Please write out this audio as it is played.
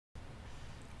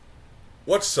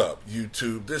What's up,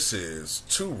 YouTube? This is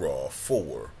Too Raw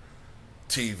for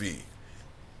TV.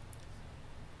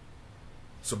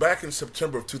 So back in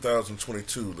September of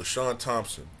 2022, LaShawn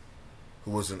Thompson,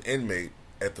 who was an inmate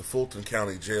at the Fulton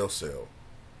County jail cell,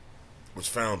 was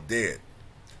found dead.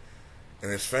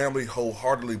 And his family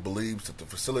wholeheartedly believes that the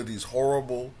facility's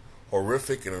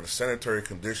horrific, and unsanitary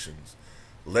conditions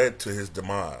led to his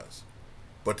demise.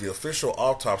 But the official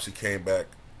autopsy came back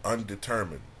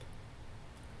undetermined.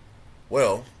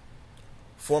 Well,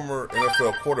 former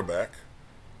NFL quarterback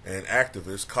and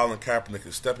activist Colin Kaepernick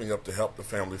is stepping up to help the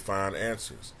family find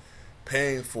answers,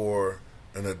 paying for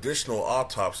an additional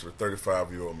autopsy of the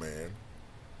 35-year-old man,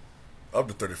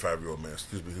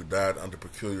 who died under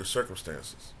peculiar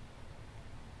circumstances.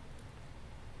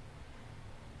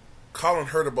 Colin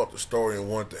heard about the story and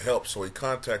wanted to help, so he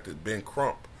contacted Ben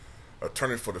Crump,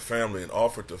 attorney for the family, and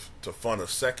offered to fund a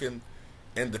second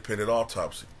independent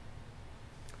autopsy.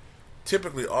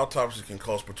 Typically, autopsies can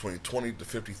cost between $20,000 to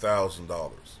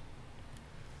 $50,000.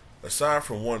 Aside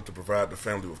from wanting to provide the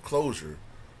family with closure,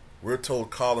 we're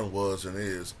told Colin was and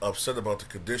is upset about the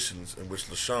conditions in which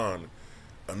LaShawn,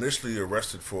 initially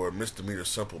arrested for a misdemeanor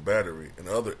simple battery, and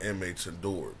other inmates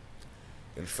endured.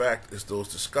 In fact, it's those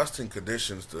disgusting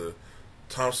conditions the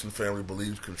Thompson family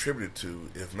believes contributed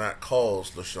to, if not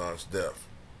caused, LaShawn's death.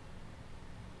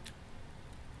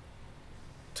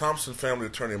 Thompson family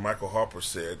attorney Michael Harper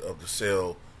said of the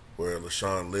cell where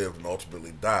LaShawn lived and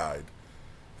ultimately died,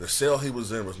 the cell he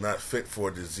was in was not fit for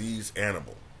a diseased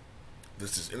animal.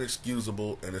 This is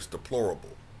inexcusable and it's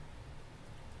deplorable.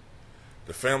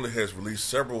 The family has released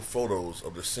several photos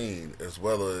of the scene as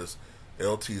well as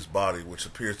LT's body, which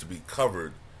appears to be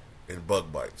covered in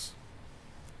bug bites.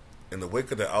 In the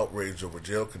wake of the outrage over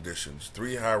jail conditions,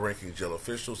 3 high-ranking jail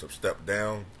officials have stepped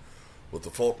down, with the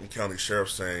Fulton County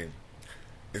Sheriff saying,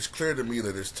 "It's clear to me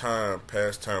that it's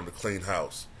past time to clean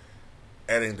house,"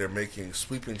 adding they're making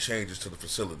sweeping changes to the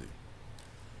facility.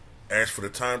 As for the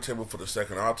timetable for the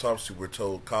second autopsy, we're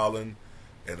told Colin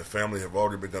and the family have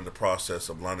already begun the process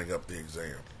of lining up the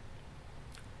exam.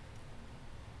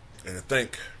 And to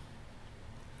think,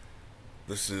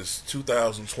 this is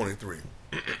 2023.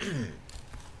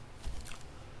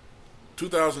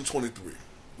 2023.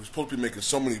 We're supposed to be making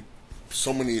so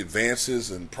many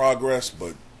advances and progress,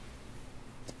 but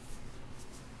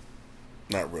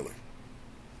not really.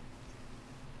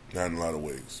 Not in a lot of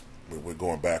ways. We're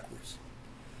going backwards.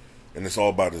 And it's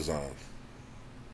all by design.